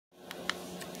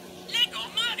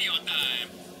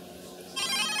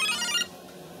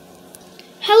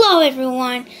Hello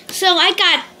everyone. So I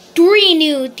got 3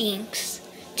 new things.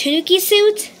 Tanuki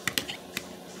suit,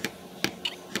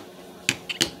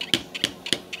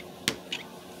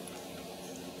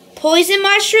 poison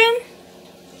mushroom,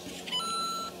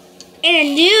 and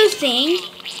a new thing,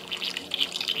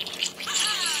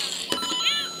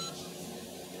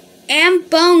 and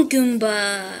bone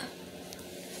goomba.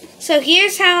 So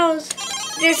here's how.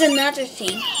 There's another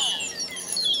thing.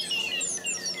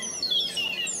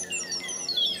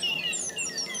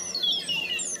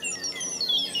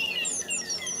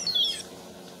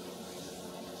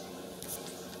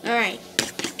 Alright.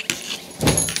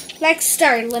 Let's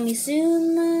start. Let me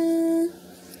zoom.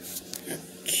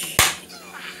 Okay.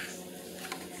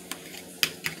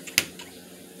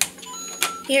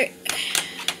 Here.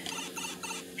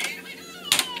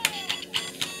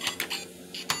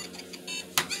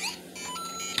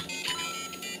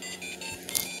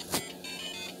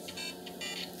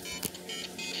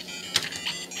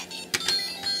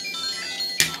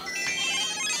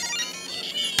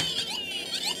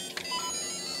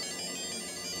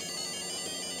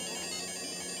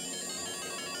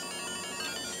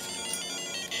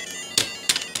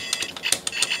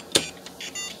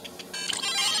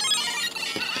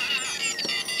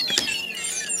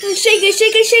 Shake it,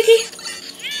 shake it, shake it.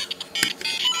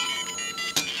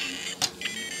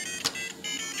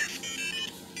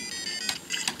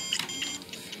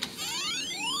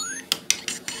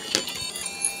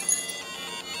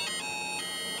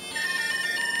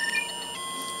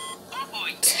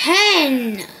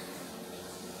 Ten.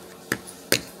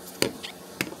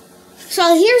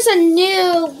 So here's a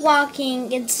new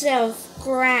walking instead of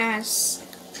grass.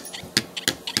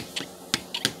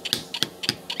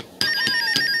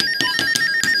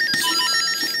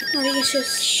 I think it's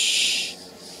just shh.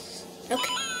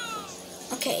 Okay.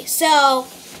 Okay, so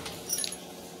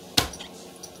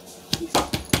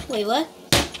wait, what?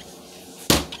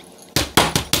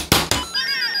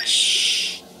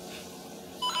 Shh.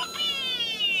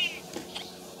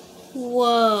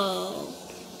 Whoa.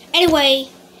 Anyway,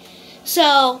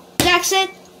 so that's it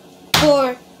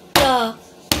for the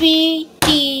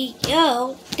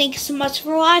video. Thanks so much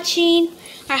for watching.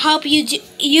 I hope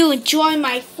you enjoy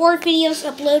my 4 videos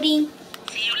uploading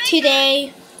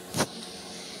today.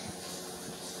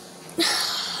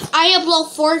 I upload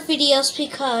 4 videos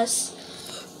because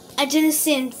I didn't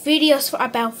send videos for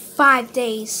about 5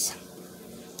 days.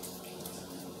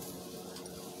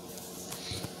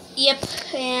 Yep,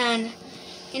 and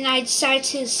I decided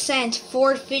to send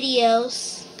 4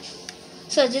 videos.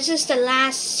 So this is the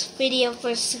last video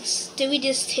for doing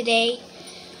this today.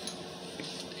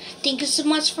 Thank you so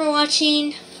much for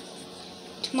watching.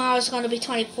 Tomorrow's going to be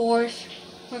 24th.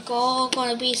 We're all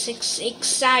going to be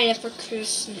excited for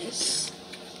Christmas.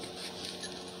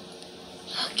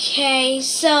 Okay,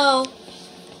 so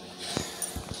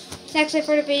that's it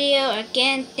for the video.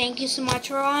 Again, thank you so much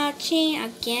for watching.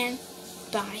 Again,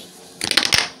 bye.